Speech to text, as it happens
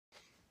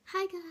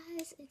Hi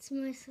guys, it's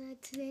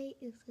Marissa. Today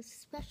is a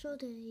special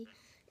day.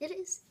 It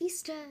is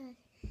Easter.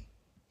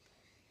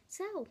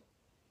 So,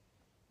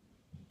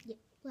 yeah,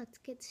 let's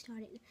get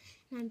started.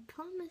 And I'm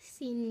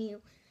promising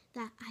you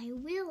that I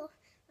will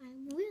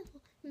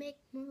make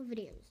more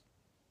videos.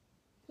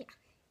 Yeah.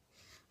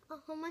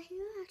 My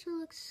hair actually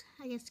looks,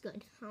 I guess,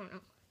 good. I don't know.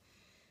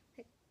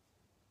 But,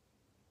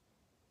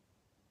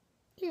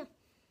 yeah.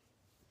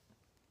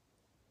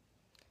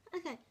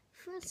 Okay,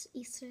 first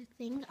Easter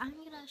thing, I'm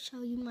gonna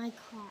show you my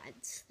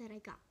cards that I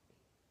got.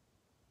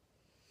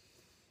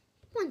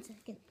 1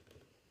 second.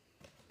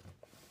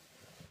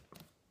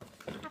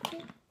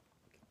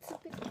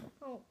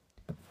 Oh,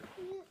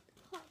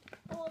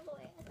 all the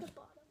way at the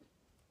bottom.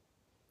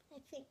 I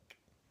think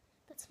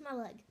that's my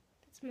leg.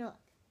 That's my leg.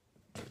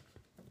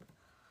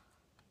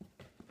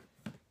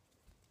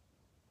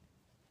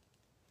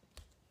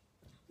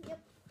 Yep,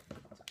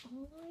 it's all the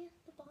way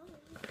at the bottom.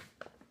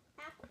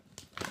 Ow.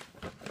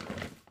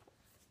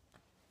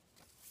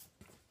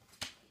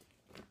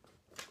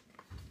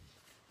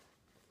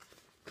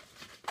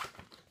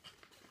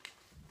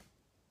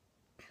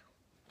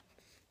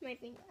 My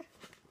finger.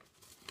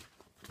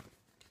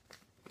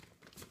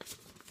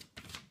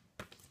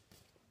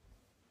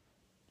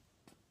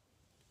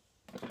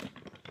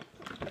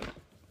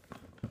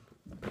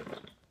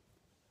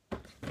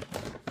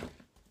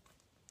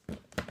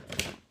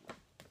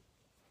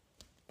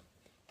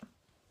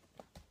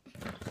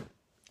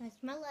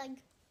 That's my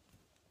leg.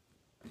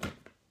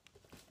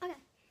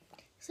 Okay,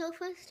 so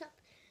first up,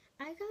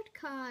 I got a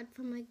card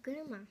from my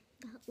grandma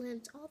that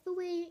lives all the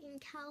way in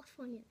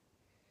California.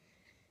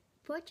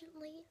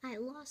 Fortunately, I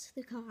lost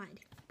the card,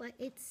 but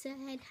it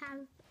said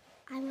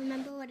I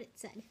remember what it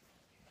said.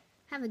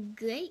 Have a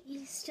great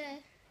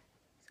Easter.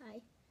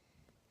 Sorry.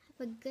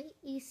 Have a great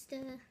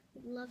Easter.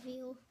 Love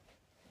you.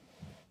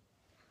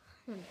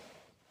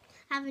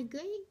 Have a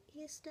great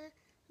Easter.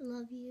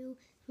 Love you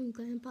from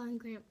Grandpa and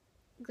Grandma.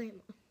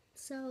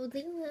 So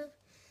they live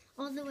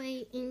all the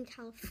way in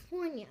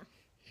California.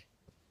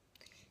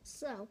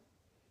 So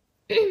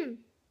they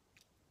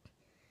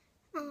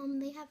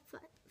have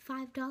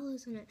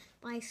 $5 in it,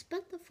 but I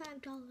spent the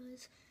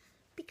 $5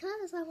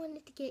 because I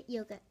wanted to get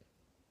yogurt.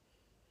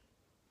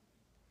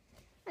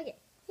 Okay,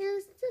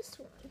 here's this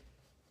one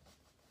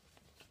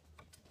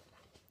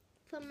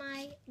from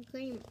my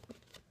grandma,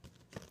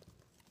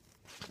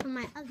 from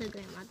my other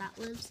grandma that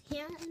lives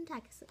here in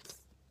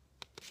Texas.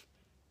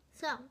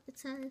 So it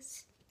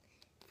says,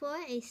 for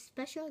a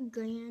special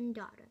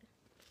granddaughter.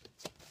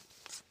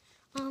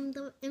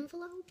 The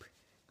envelope,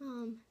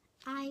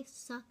 I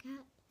suck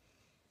at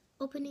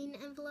opening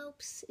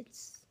envelopes.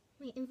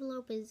 My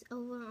envelope is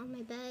over on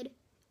my bed.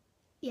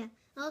 Yeah,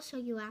 I'll show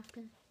you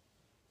after.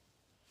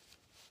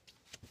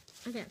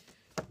 Okay.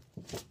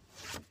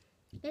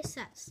 It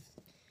says,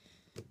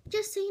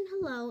 just saying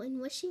hello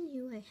and wishing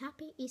you a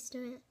happy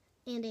Easter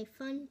and a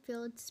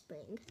fun-filled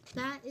spring.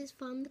 That is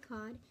from the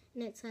card,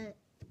 and it said,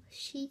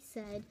 she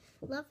said,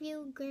 love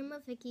you, Grandma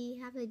Vicky.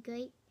 Have a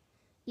great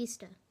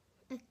Easter.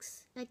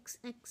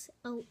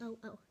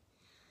 XXXOOO.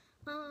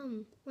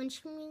 When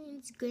she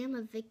means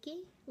Grandma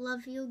Vicky,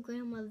 love you,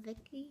 Grandma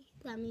Vicky,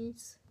 that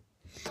means,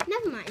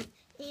 never mind.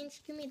 And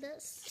she gave me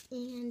this,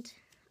 and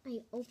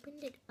I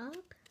opened it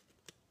up.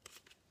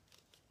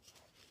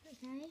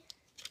 Okay.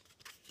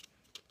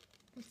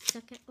 I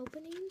suck at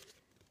opening.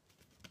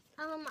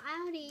 I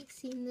already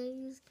seen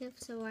these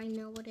gifts, so I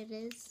know what it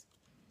is.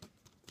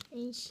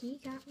 And she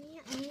got me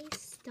a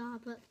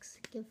Starbucks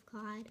gift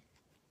card.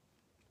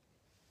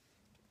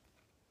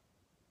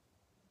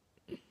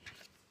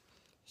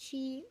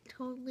 She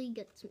totally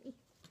gets me.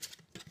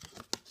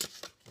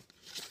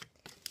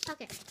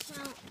 Okay,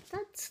 well,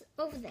 that's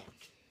over there.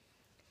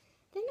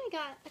 Then I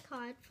got a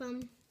card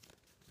from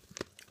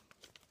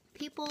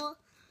people,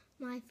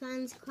 my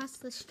friends across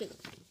the street.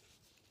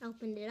 I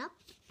opened it up.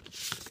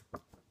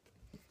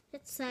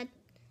 It said,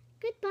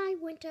 goodbye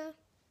winter,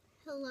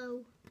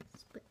 hello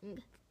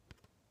spring.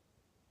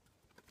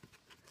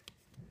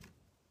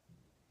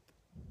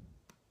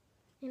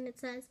 And it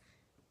says,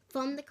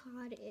 from the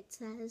card, it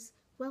says,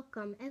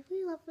 welcome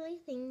every lovely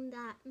thing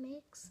that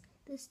makes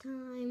this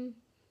time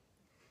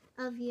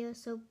of year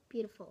so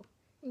beautiful.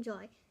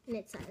 Enjoy. And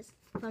it says,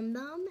 from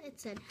them, it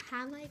said,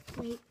 have a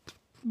great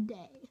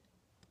day.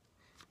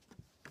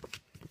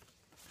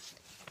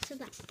 So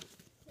that is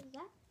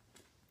that.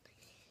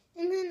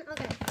 And then,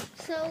 okay,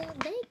 so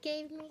they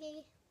gave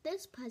me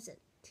this present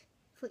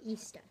for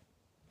Easter.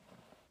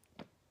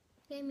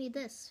 Gave me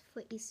this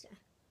for Easter.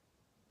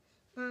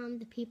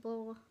 The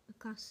people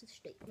across the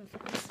street, my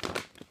friends.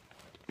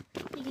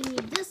 They gave me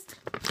this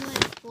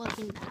nice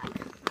looking bag.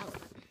 I love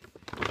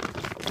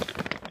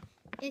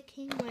it. It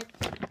came with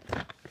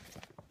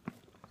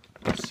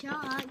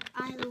chalk.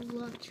 I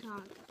love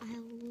chalk. I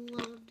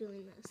love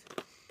doing this.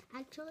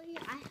 Actually,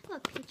 I have a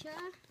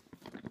picture.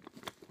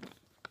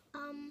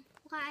 Well,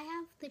 I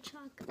have the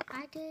chalk.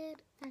 I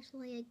did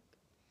actually,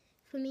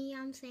 for me,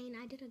 I'm saying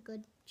I did a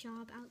good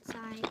job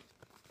outside.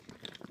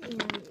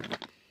 And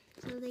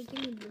so they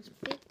gave me this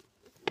big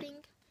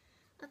thing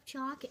of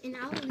chalk, and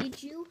I'll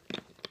read you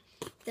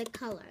the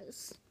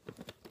colors.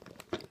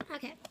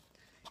 Okay.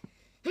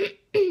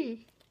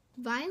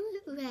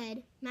 Violet,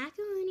 red,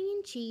 macaroni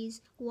and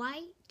cheese,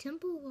 white,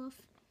 temple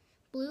wolf,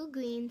 blue,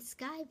 green,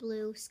 sky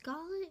blue,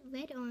 scarlet,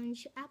 red,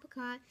 orange,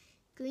 apricot,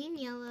 green,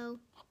 yellow.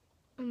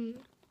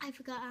 I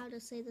forgot how to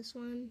say this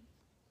one.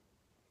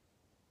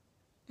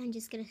 I'm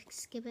just gonna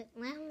skip it.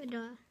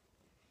 Lavender,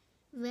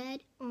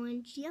 red,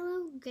 orange,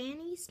 yellow,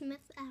 Granny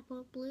Smith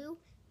apple, blue,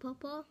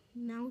 purple,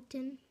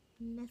 mountain,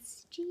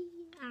 misty,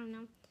 I don't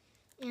know.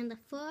 And the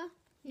 4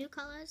 new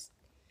colors: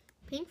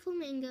 pink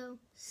flamingo,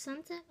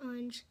 sunset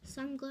orange,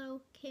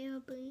 sunglow,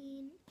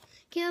 Caribbean,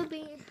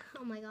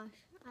 oh my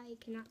gosh, I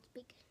cannot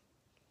speak.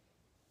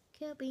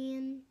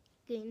 Caribbean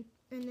green,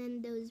 and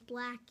then those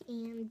black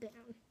and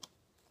brown.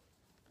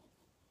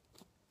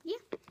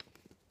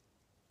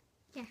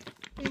 Yeah.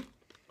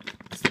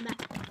 It's the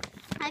back.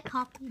 I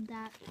copied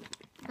that.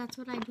 That's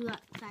what I drew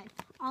outside.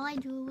 All I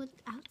drew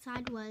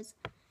outside was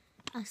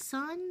a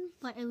sun,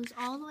 but it was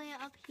all the way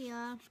up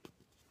here.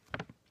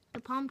 The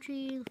palm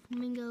tree, the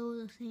flamingo,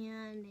 the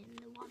sand, and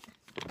the water.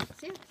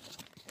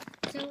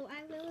 So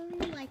I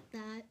really like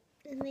that.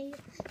 And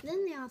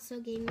then they also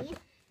gave me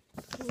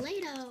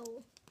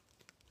Play-Doh.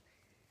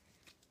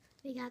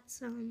 We got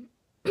some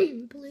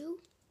blue.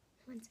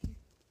 One second.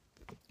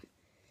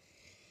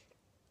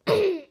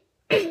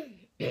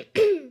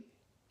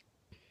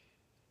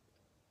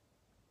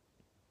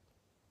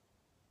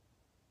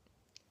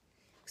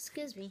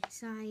 Excuse me,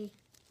 sorry.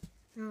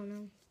 I don't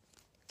know.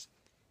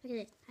 Look at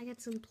it. I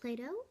got some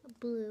Play-Doh,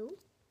 blue.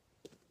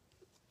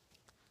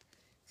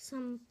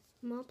 Some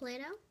more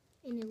Play-Doh,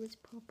 and it was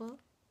purple.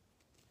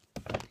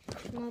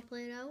 More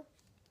Play-Doh,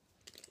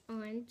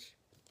 orange.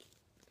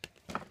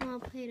 More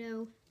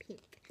Play-Doh,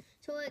 pink.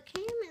 So it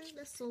came in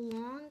this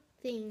long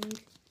thing,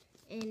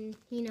 and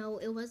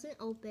it wasn't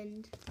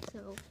opened.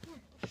 So yeah.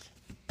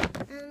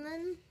 And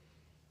then,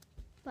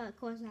 but of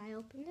course I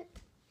opened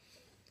it.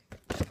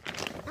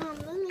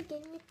 Then they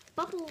gave me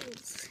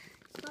bubbles.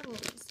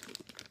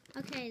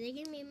 Okay, they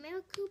gave me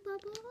miracle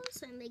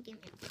bubbles, and they gave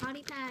me a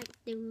party pack.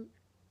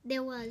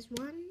 There was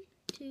 1,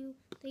 2,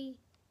 3,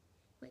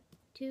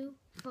 2,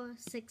 4,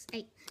 6,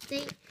 8.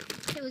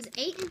 There was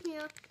 8 in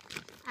here.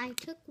 I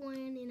took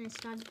one and I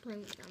started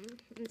playing with them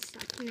and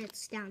stuff, and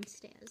it's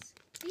downstairs.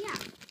 So yeah,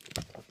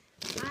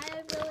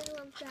 I really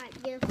loved that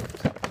gift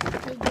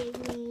they gave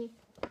me.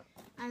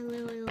 I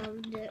really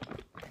loved it.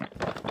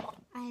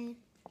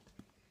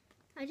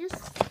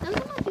 Those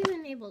are my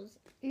favorite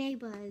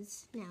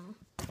neighbors now.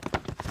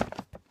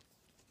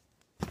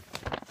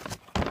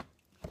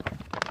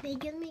 They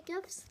give me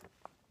gifts,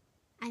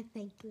 I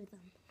thank you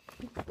them.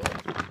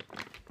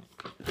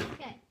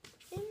 Okay,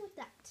 in with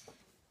that.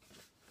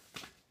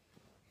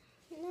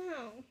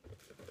 Now,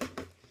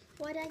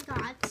 what I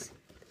got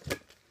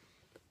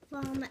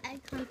from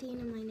egg hunting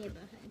in my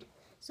neighborhood.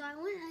 So I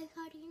went egg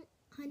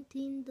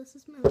hunting. This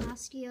is my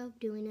last year of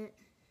doing it.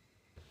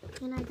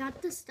 And I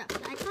got this stuff.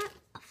 I got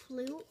a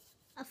flute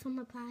from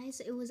a prize.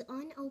 It was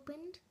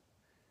unopened.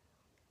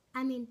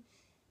 It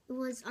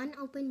was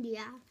unopened,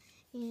 yeah.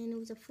 And it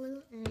was a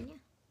flute, and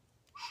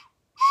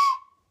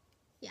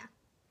yeah.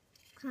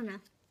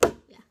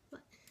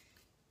 But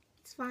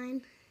it's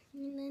fine.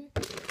 And then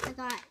I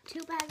got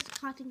 2 bags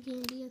of cotton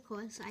candy. Of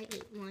course, I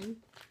ate one.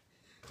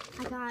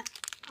 I got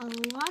a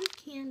lot of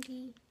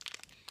candy,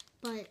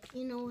 but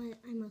you know what?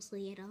 I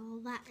mostly ate all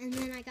of that. And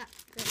then I got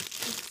this.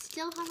 I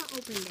still haven't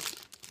opened it.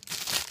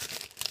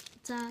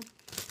 It's a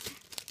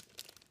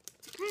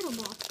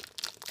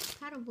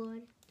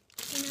paddleboard.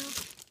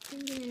 I'm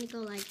gonna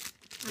go like,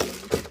 I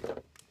don't know.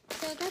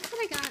 So that's what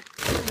I got.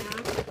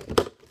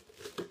 Yeah.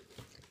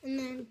 And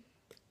then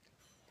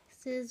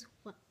this is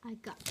what I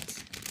got.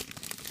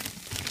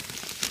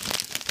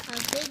 A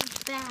big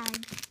bag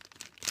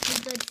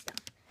of good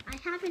stuff. I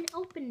haven't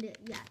opened it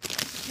yet,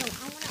 so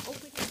I want to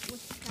open it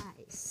with you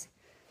guys.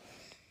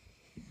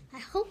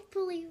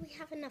 Hopefully we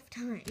have enough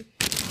time.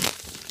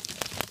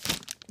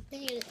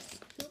 Then you just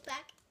scoop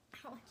back.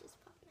 Ow, I just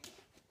popped my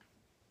head.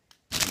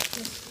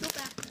 Just scoop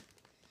back.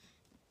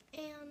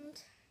 And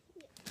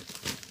yeah.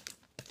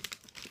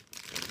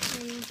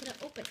 I'm gonna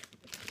open it.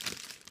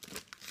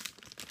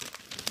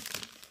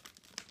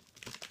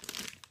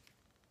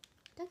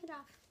 Take it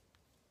off.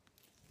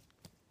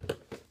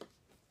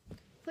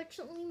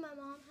 Fortunately, my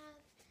mom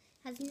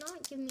has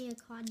not given me a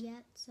card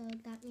yet, so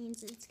that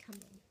means it's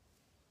coming.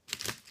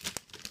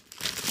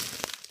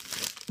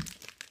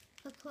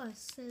 Of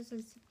course, there's a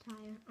zip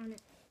tie on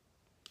it.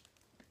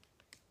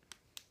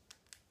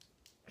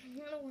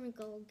 I don't want to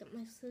go get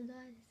my scissors.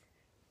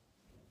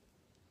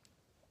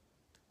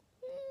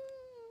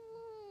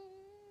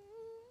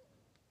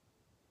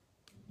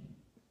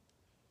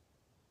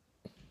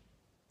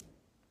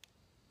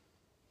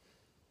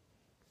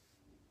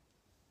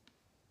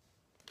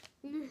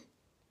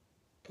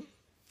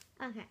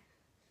 Okay,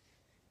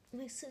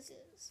 my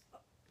scissors are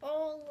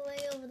all the way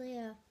over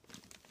there.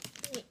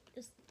 Wait,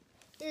 just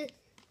let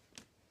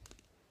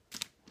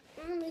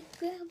me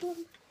grab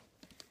them.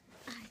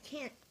 I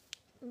can't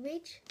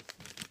reach.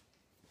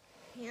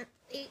 Can't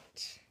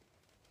reach.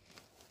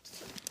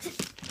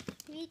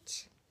 Yeah.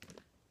 reach.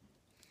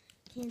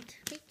 Can't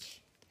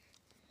reach.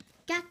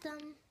 Got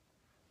them.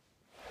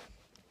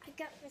 I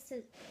got my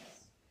scissors.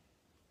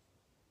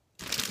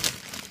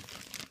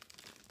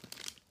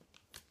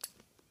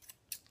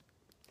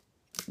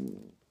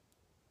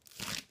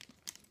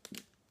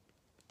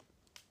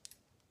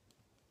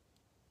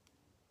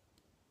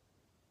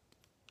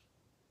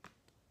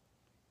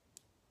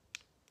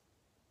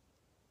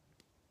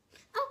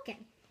 Okay.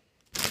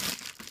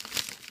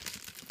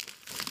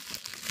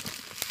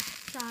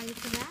 Sorry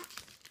for that.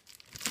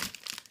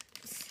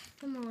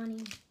 Good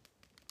morning.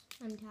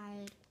 I'm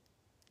tired.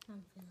 I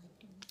don't feel like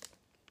doing it.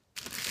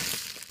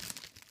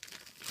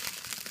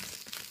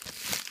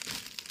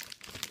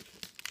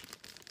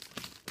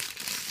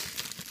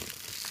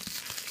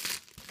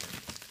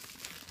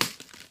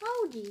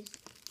 Oh, jeez.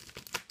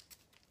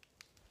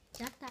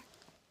 Got that.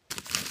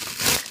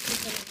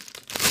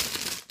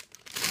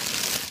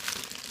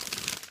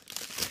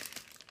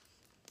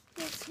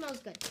 It smells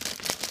good.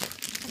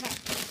 Okay.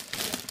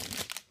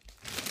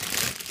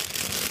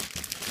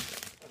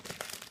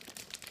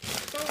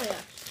 Oh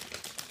yeah.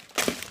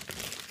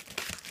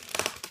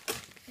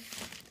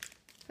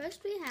 First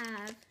we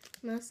have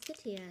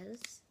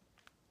Musketeers.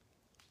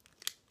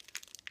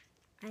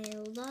 I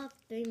love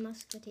Three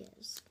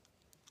Musketeers.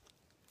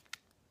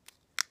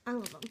 I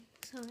love them.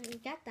 So I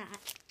got that.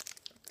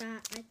 Put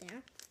that right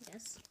there, I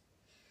guess.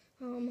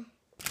 Come on.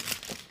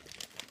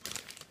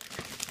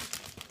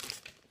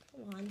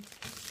 One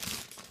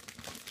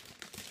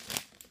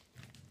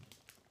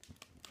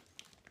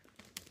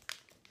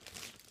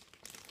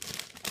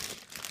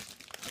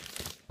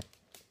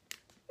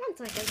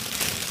second.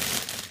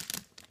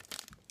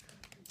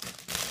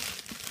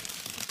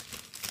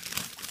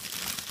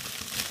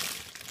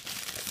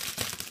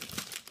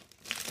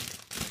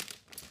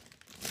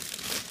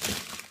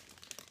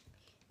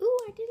 Ooh,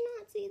 I did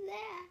not see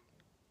that.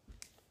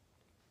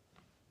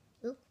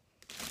 Ooh.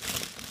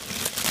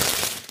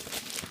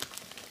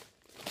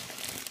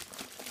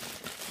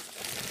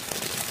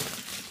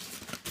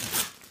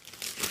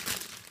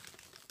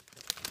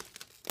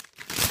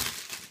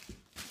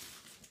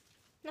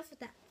 Enough with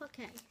that.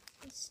 Okay.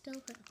 It's still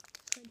good.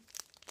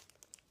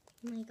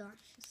 Oh my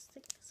gosh, this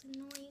thing is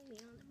annoying me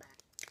on the back.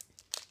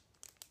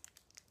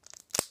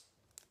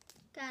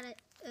 Got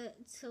it.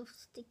 It's so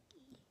sticky.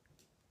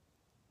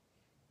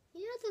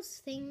 You know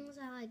those things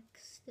I like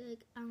stick?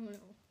 I don't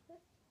know.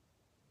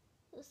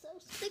 It's so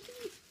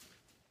sticky.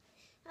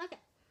 Okay.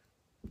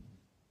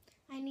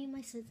 I need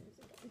my scissors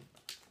again.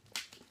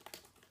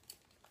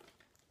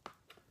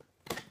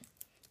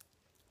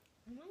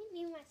 I might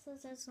need my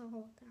scissors the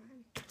whole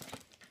time.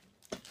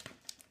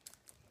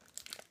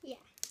 Yeah.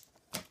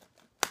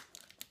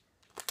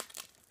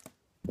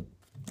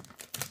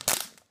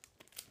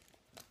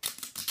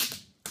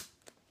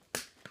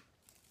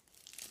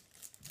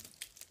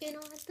 You know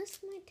what, this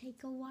might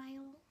take a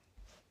while.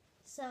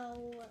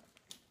 So,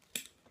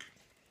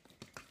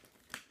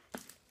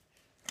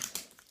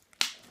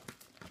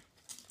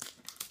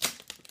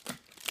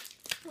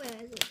 where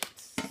is it?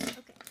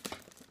 Okay,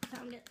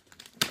 found it.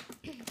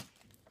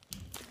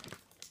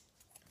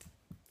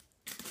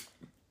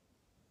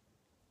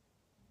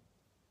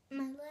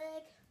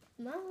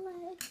 My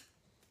leg.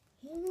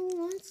 Who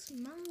wants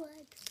my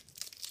legs?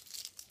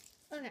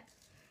 Okay.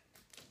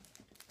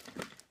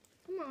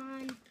 Come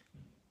on.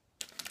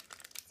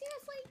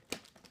 Seriously?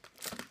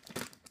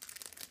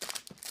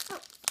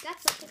 Oh,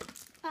 that's something.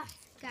 Ah,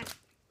 got it.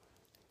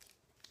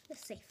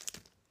 It's safe.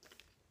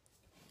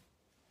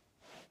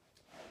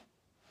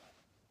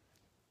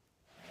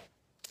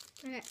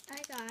 Okay,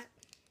 I got.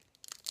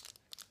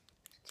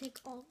 Take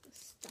all the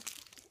stuff out.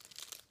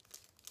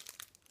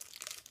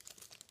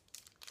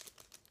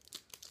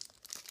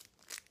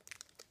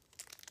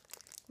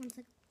 One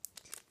second.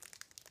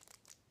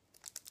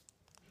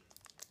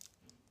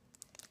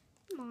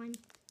 Come on.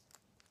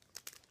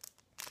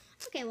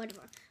 Okay,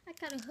 whatever. I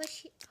got a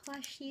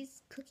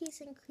Hershey's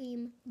Cookies and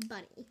Cream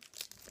Bunny.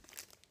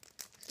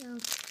 So,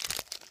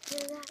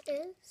 there that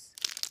is.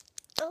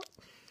 Oh.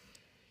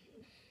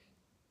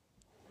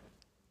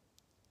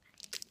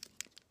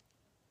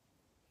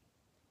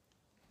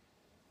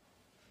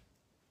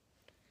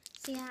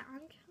 So yeah,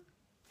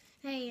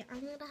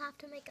 I'm gonna have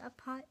to make a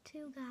part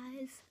 2,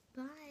 guys.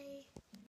 Bye.